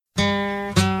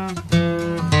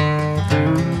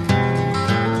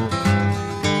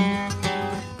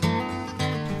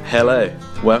Hello,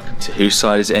 welcome to Whose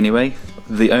Side Is It Anyway?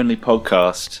 The only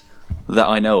podcast that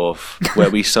I know of where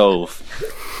we solve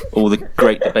all the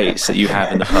great debates that you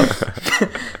have in the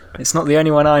pub. It's not the only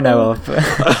one I know of.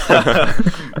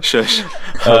 Shush.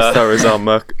 How thorough has our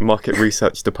market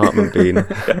research department been?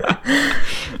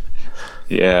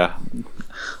 Yeah.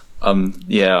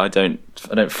 I don't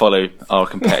follow our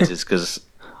competitors because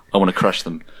I want to crush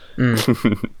them.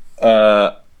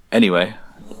 Anyway,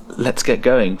 let's get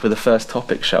going for the first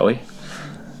topic, shall we?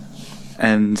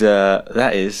 And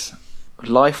that is,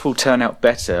 life will turn out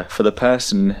better for the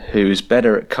person who's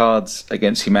better at Cards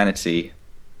Against Humanity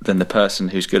than the person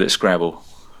who's good at Scrabble.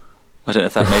 I don't know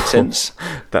if that makes sense.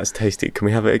 That's tasty. Can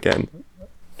we have it again?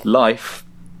 Life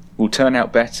will turn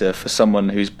out better for someone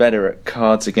who's better at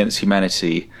Cards Against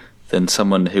Humanity than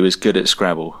someone who is good at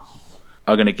Scrabble.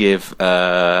 I'm going to give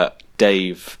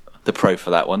Dave the pro for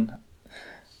that one.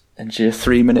 And your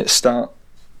 3 minutes start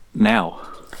now.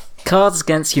 Cards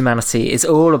Against Humanity is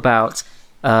all about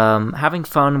having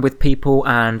fun with people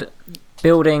and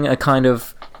building a kind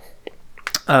of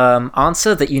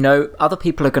answer that you know other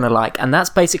people are going to like. And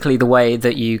that's basically the way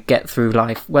that you get through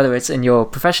life, whether it's in your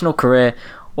professional career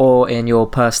or in your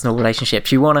personal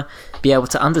relationships. You want to be able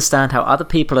to understand how other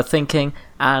people are thinking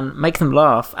and make them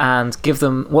laugh and give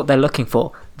them what they're looking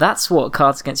for. That's what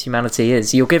Cards Against Humanity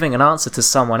is. You're giving an answer to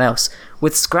someone else.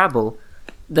 With Scrabble,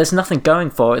 there's nothing going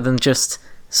for it than just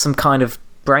some kind of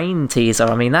brain teaser.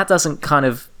 I mean, that doesn't kind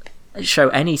of show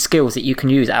any skills that you can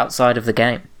use outside of the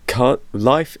game.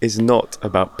 Life is not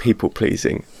about people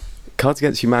pleasing. Cards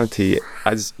Against Humanity,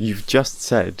 as you've just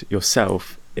said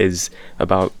yourself, is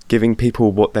about giving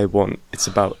people what they want. It's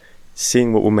about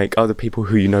seeing what will make other people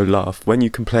who you know laugh. When you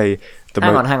can play the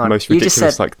most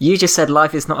ridiculous... You just said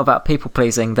life is not about people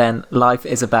pleasing, then life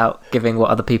is about giving what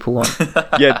other people want.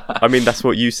 Yeah, I mean, that's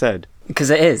what you said. Because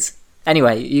it is.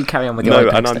 Anyway, you carry on with your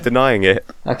opening I'm denying it.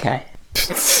 Okay.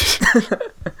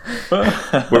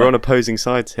 We're on opposing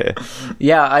sides here.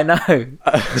 Yeah, I know.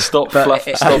 Stop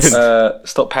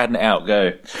padding it out,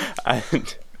 go.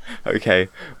 Okay,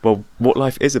 well, what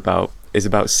life is about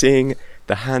seeing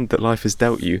the hand that life has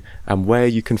dealt you and where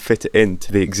you can fit it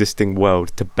into the existing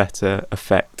world to better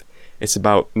effect. It's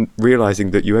about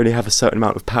realising that you only have a certain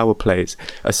amount of power plays,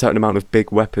 a certain amount of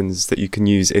big weapons that you can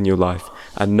use in your life,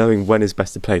 and knowing when is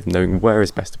best to play them, knowing where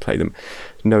is best to play them,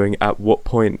 knowing at what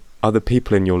point other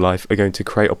people in your life are going to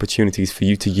create opportunities for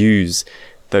you to use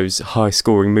those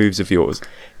high-scoring moves of yours.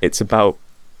 It's about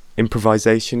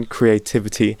improvisation,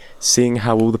 creativity, seeing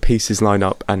how all the pieces line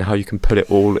up and how you can put it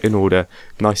all in order,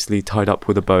 nicely tied up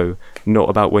with a bow. Not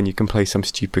about when you can play some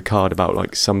stupid card about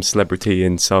like some celebrity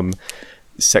in some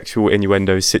sexual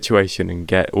innuendo situation and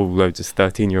get all loads of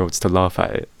 13-year-olds to laugh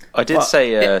at it. I did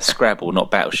say Scrabble,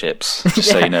 not battleships, just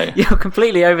so you know. You're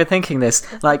completely overthinking this.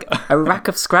 Like, a rack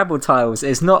of Scrabble tiles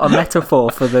is not a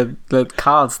metaphor for the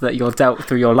cards that you're dealt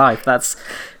through your life. That's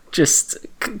just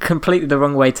completely the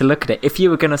wrong way to look at it. If you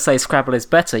were going to say Scrabble is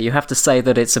better, you have to say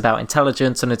that it's about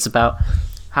intelligence and it's about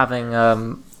having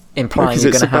implying because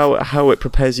you're it's going to have... about how it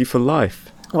prepares you for life.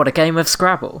 What, a game of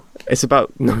Scrabble? It's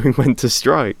about knowing when to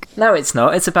strike. No, it's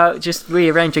not. It's about just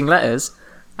rearranging letters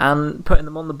and putting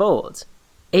them on the board.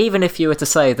 Even if you were to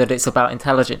say that it's about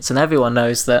intelligence, and everyone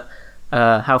knows that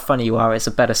how funny you are is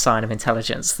a better sign of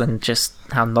intelligence than just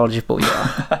how knowledgeable you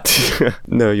are.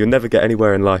 No, you'll never get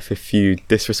anywhere in life if you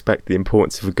disrespect the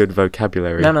importance of a good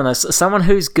vocabulary. No. Someone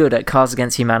who's good at Cards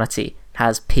Against Humanity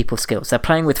has people skills. They're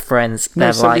playing with friends.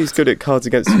 Somebody who's good at Cards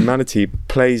Against Humanity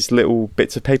plays little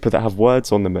bits of paper that have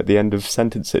words on them at the end of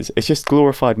sentences. It's just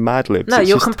glorified Mad Libs. No,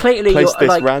 you're completely... Place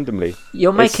this randomly.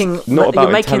 You're making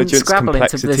Scrabble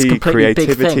into this completely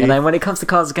big thing, and then when it comes to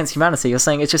Cards Against Humanity, you're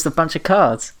saying it's just a bunch of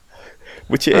cards.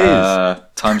 Which it is.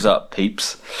 Time's up,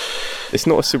 peeps. It's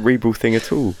not a cerebral thing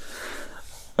at all.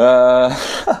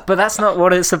 But that's not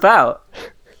what it's about.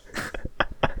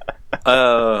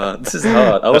 This is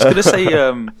hard. I was going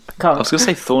to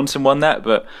say Thornton won that,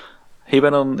 but he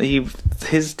went on.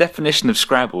 His definition of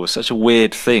Scrabble is such a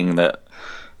weird thing that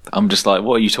I'm just like,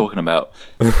 what are you talking about?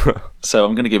 So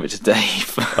I'm going to give it to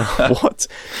Dave. What?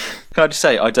 Can I just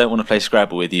say, I don't want to play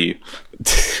Scrabble with you.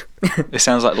 It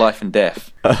sounds like life and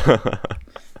death.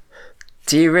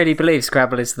 Do you really believe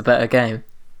Scrabble is the better game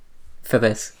for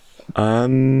this? I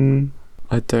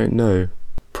don't know.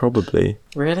 Probably.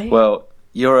 Really? Well,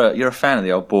 you're a fan of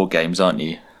the old board games, aren't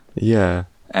you? Yeah.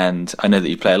 And I know that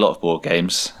you play a lot of board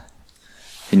games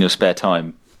in your spare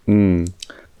time. Mm.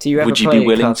 Do you ever Would you be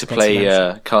willing to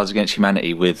play Cards Against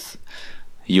Humanity with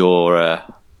your,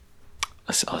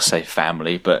 I'll say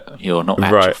family, but you're not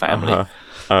actual family?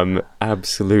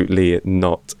 Absolutely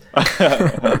not.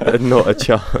 Not a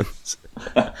chance.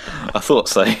 I thought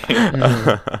so.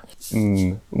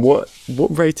 What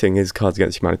rating is Cards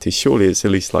Against Humanity? Surely it's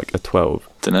at least like a 12.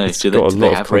 Don't know. It's got a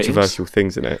lot of controversial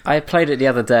things in it. I played it the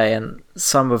other day, and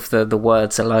some of the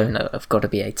words alone have got to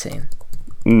be 18.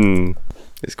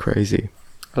 It's crazy.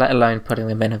 Let alone putting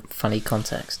them in a funny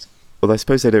context. Well, I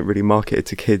suppose they don't really market it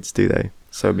to kids, do they?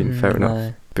 So, I mean, fair enough.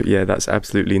 No. But yeah, that's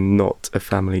absolutely not a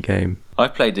family game. I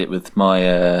played it with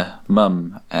my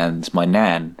mum and my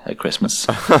nan at Christmas.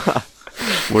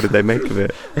 What did they make of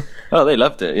it? Oh, they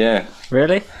loved it, yeah.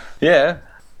 Really? Yeah.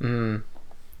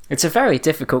 It's a very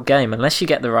difficult game. Unless you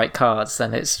get the right cards,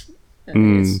 then it's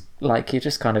like you're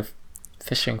just kind of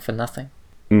fishing for nothing.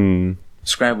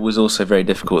 Scrabble was also very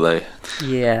difficult, though.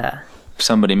 Yeah. If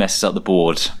somebody messes up the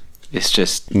board, it's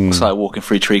just it's like walking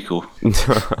through treacle.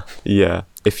 Yeah.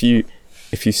 If you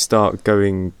start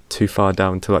going too far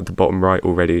down to like the bottom right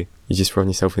already, you just run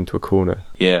yourself into a corner.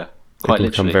 Yeah. Quite it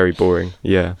can become very boring.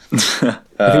 Yeah.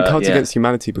 I think Cards Against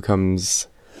Humanity becomes,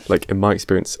 like, in my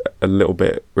experience, a little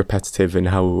bit repetitive in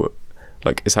how,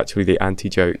 like, it's actually the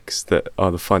anti-jokes that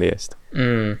are the funniest.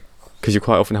 Because you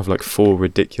quite often have, like, 4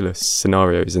 ridiculous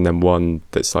scenarios and then one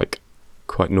that's, like,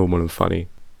 quite normal and funny.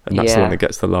 And that's the one that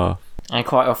gets the laugh. And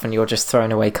quite often you're just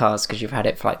throwing away cards because you've had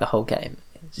it for, like, the whole game.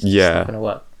 It's just not going to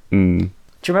work. Do you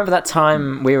remember that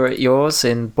time we were at yours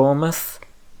in Bournemouth?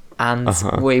 And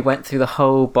we went through the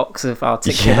whole box of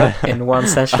Articulate in one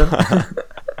session.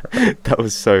 That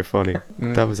was so funny.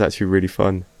 That was actually really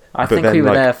fun. I think we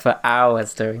were there for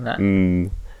hours doing that.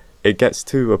 It gets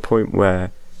to a point where,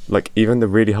 like, even the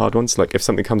really hard ones, like, if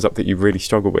something comes up that you really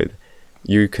struggle with,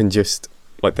 you can just,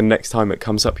 like, the next time it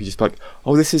comes up, you just be like,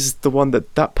 oh, this is the one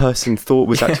that person thought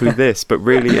was actually this, but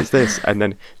really it's this. And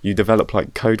then you develop,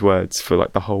 like, code words for,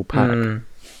 like, the whole pack.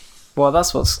 Well,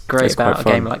 that's what's great about a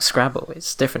game like Scrabble.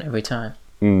 It's different every time.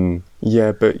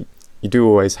 Yeah, but you do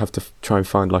always have to try and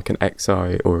find like an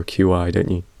XI or a QI,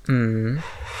 don't you?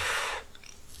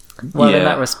 Well, in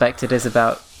that respect, it is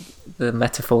about the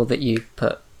metaphor that you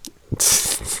put.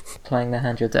 Playing the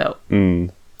hand you're dealt.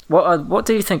 What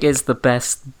do you think is the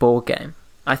best board game?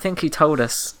 I think you told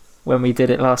us when we did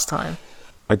it last time.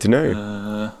 I don't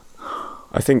know.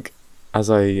 I think it's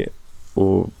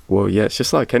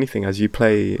just like anything. As you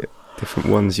play different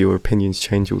ones, your opinions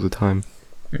change all the time.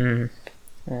 Yeah,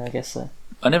 I guess so.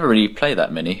 I never really play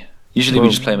that many. Usually we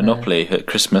just play Monopoly at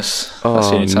Christmas. That's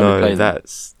the only time we play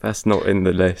that's not in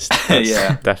the list. That's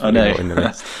yeah, definitely not in the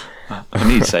list. I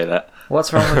need to say that.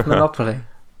 What's wrong with Monopoly?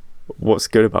 What's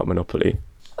good about Monopoly?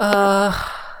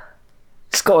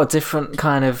 It's got a different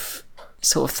kind of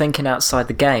sort of thinking outside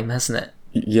the game, hasn't it?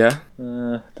 Yeah.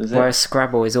 Does it? Whereas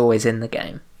Scrabble is always in the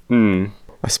game.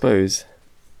 I suppose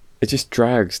it just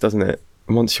drags, doesn't it?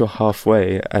 And once you're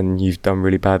halfway and you've done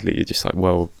really badly, you're just like,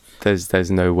 well,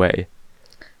 there's no way.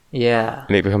 Yeah.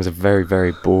 And it becomes a very,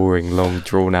 very boring, long,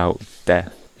 drawn-out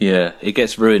death. Yeah, it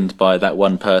gets ruined by that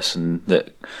one person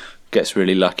that gets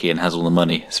really lucky and has all the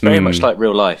money. It's very much like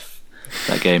real life,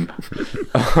 that game.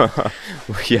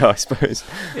 Yeah, I suppose.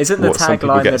 Isn't the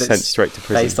tagline that sent it's straight to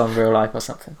prison. based on real life or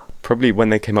something? Probably when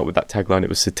they came up with that tagline, it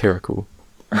was satirical.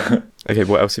 Okay,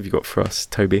 what else have you got for us,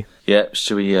 Toby? Yeah,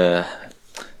 should we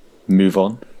move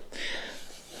on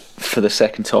for the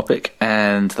second topic?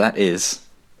 And that is,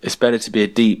 it's better to be a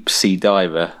deep sea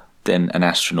diver than an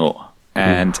astronaut.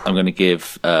 And I'm going to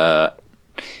give I'll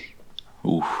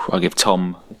give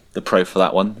Tom the pro for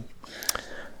that one.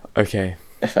 Okay.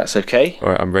 If that's okay. All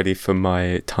right, I'm ready for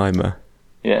my timer.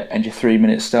 Yeah, and your 3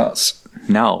 minutes starts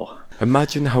now.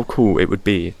 Imagine how cool it would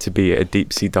be to be a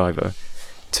deep sea diver,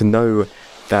 to know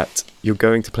that you're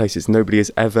going to places nobody has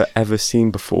ever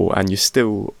seen before, and you're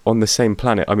still on the same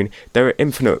planet. I mean, there are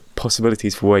infinite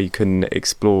possibilities for where you can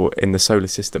explore in the solar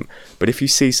system, but if you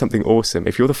see something awesome,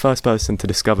 if you're the first person to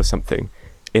discover something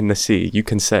in the sea, you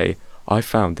can say, I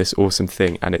found this awesome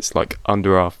thing, and it's like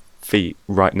under our feet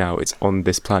right now, it's on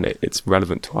this planet, it's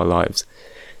relevant to our lives.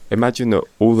 Imagine that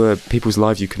all the people's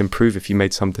lives you could improve if you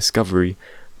made some discovery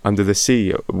under the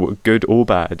sea, good or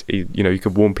bad. You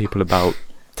could warn people about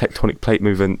tectonic plate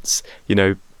movements,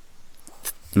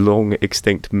 long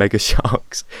extinct mega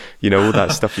sharks, all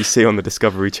that stuff you see on the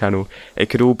Discovery Channel. It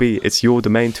could all be, it's your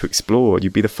domain to explore.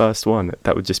 You'd be the first one.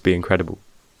 That would just be incredible.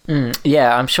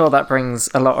 Yeah, I'm sure that brings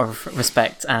a lot of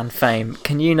respect and fame.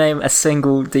 Can you name a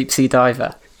single deep sea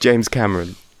diver? James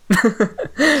Cameron.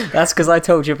 That's because I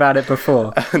told you about it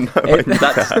before.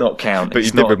 That does not count. But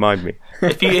you did remind me.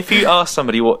 If you ask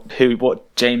somebody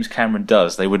what James Cameron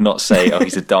does, they would not say, "Oh,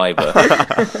 he's a diver."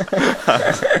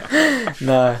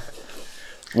 No.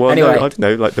 Well, anyway, no, I don't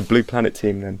know, like the Blue Planet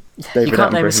team. Then David you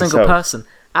can't name a single person.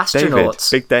 Astronauts.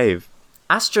 Big Dave.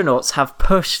 Astronauts have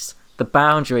pushed the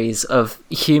boundaries of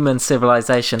human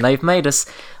civilization. They've made us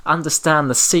understand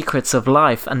the secrets of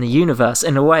life and the universe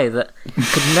in a way that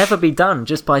could never be done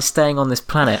just by staying on this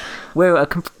planet. We're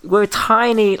a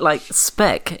tiny like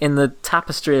speck in the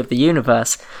tapestry of the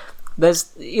universe. There's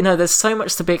so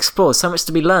much to be explored, so much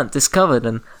to be learnt, discovered,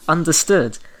 and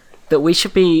understood, that we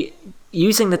should be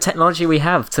using the technology we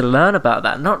have to learn about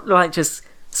that, not like just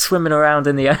swimming around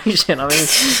in the ocean. I mean,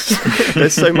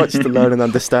 there's so much to learn and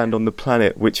understand on the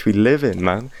planet which we live in,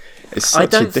 man. It's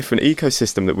such a different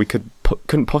ecosystem that we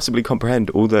couldn't possibly comprehend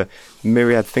all the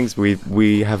myriad things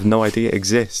we have no idea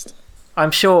exist.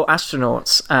 I'm sure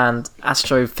astronauts and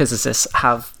astrophysicists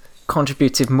have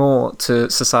contributed more to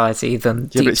society than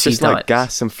deep sea divers. But it's just like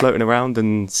gas and floating around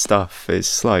and stuff.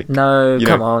 It's like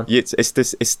come on.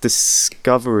 It's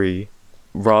discovery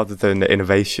rather than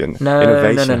innovation.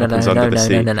 Innovation happens under the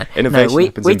sea. Innovation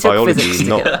happens in biology,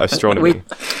 not astronomy.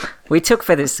 We took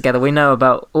physics together. We know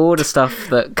about all the stuff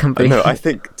that can be... No, I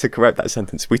think to correct that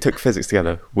sentence, we took physics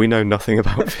together. We know nothing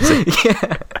about physics.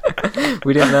 Yeah.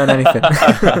 We didn't learn anything.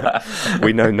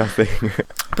 We know nothing.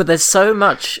 But there's so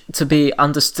much to be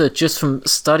understood just from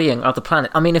studying other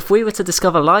planets. I mean, if we were to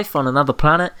discover life on another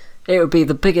planet, it would be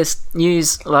the biggest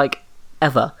news, like,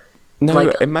 ever. No,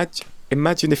 like,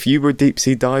 Imagine if you were a deep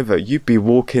sea diver, you'd be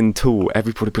walking tall.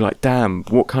 Everybody would be like, damn,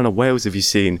 what kind of whales have you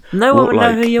seen? No one would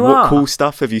know who you are. What cool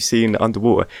stuff have you seen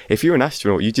underwater? If you're an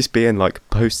astronaut, you'd just be in like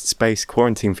post-space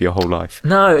quarantine for your whole life.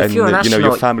 No, if you're an astronaut...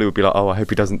 your family would be like, oh, I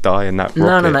hope he doesn't die in that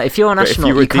rocket. No. If you're an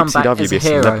astronaut, you come back as a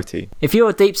hero. Celebrity. If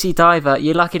you're a deep sea diver,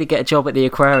 you're lucky to get a job at the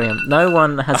aquarium. No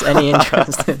one has any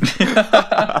interest in...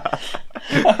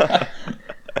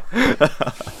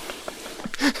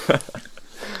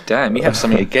 Damn, you have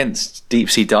something against deep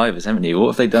sea divers, haven't you? What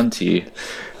have they done to you?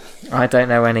 I don't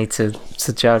know any to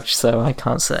judge, so I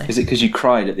can't say. Is it because you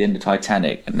cried at the end of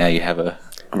Titanic and now you have a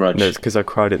grudge? No, it's because I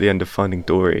cried at the end of Finding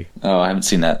Dory. Oh, I haven't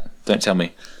seen that. Don't tell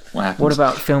me. What happened? What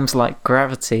about films like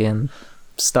Gravity and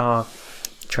Star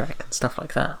Trek and stuff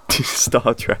like that?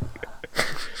 Star Trek.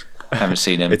 I haven't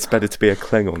seen him. It's better to be a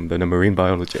Klingon than a marine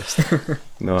biologist.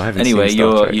 No, I haven't anyway, seen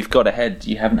Star Trek. You've got ahead.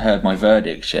 You haven't heard my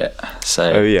verdict yet.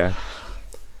 So. Oh, yeah.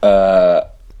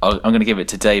 I'm going to give it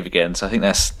to Dave again, so I think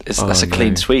that's a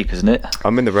clean sweep, isn't it?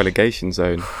 I'm in the relegation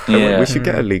zone. Yeah. We should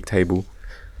get a league table.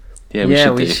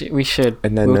 Yeah, we should.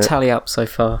 And then we'll tally up so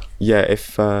far. Yeah,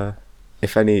 if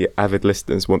any avid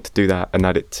listeners want to do that and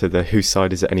add it to the Whose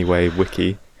Side Is It Anyway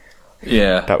wiki,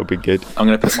 that would be good. I'm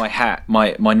going to put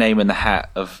my name in the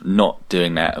hat of not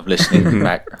doing that, of listening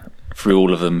back through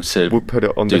all of them. So we'll put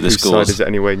it on the Whose Side Is It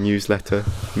Anyway newsletter.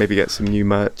 Maybe get some new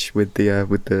merch with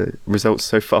the results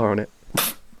so far on it.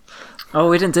 Oh,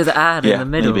 we didn't do the ad in the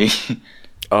middle. Maybe.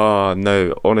 Oh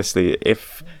no, honestly,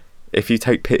 if you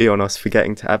take pity on us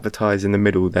forgetting to advertise in the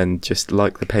middle, then just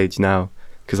like the page now,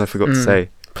 because I forgot to say.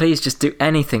 Please just do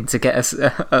anything to get us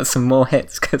some more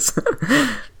hits, because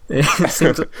we're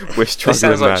struggling. This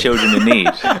sounds like children in need.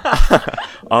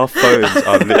 Our phones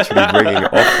are literally ringing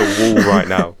off the wall right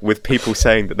now with people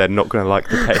saying that they're not going to like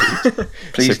the page.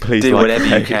 Please do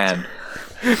whatever you can.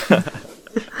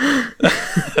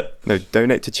 No,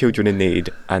 donate to children in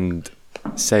need and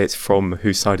say it's from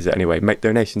Whose Side Is It Anyway. Make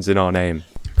donations in our name.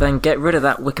 Then get rid of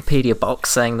that Wikipedia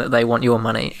box saying that they want your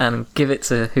money and give it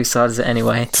to Whose Side Is It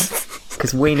Anyway?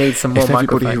 Because we need some more microphones. If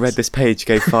everybody who read this page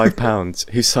gave £5,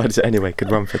 Whose Side Is It Anyway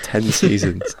could run for 10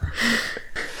 seasons.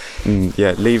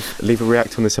 Yeah, leave a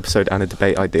react on this episode and a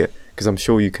debate idea, because I'm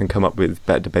sure you can come up with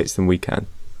better debates than we can.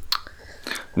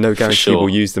 No guarantee we'll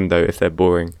use them though if they're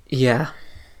boring. Yeah.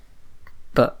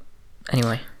 But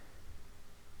anyway.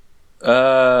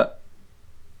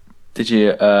 Did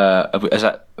you have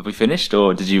we finished,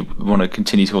 or did you want to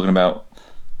continue talking about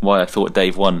why I thought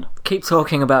Dave won? Keep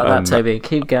talking about that, Toby.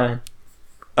 Keep going.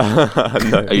 No.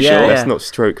 Are you sure? Let's not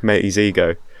stroke matey's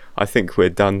ego. I think we're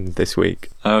done this week.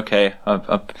 Okay,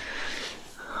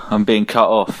 I'm being cut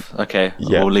off. Okay,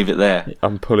 yeah. We'll leave it there.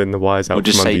 I'm pulling the wires out. We'll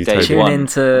just say Dave Tune won.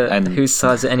 into Whose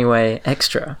Side Is It Anyway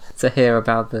Extra to hear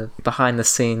about the behind the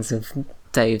scenes of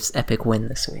Dave's epic win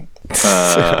this week.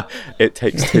 It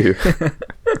takes two.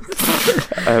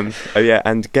 Oh yeah,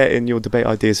 and get in your debate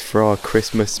ideas for our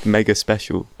Christmas mega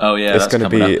special. Oh yeah, it's going to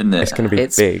be it's going to be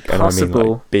big, and I mean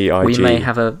like B-I-G. We may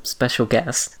have a special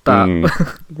guest, but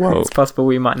well, it's possible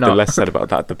we might not. The less said about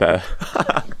that, the better.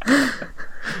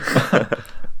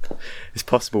 It's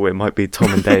possible it might be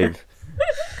Tom and Dave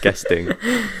guesting.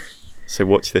 So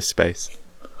watch this space.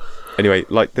 Anyway,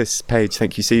 like this page.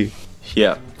 Thank you. See you.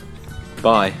 Yeah.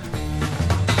 Bye.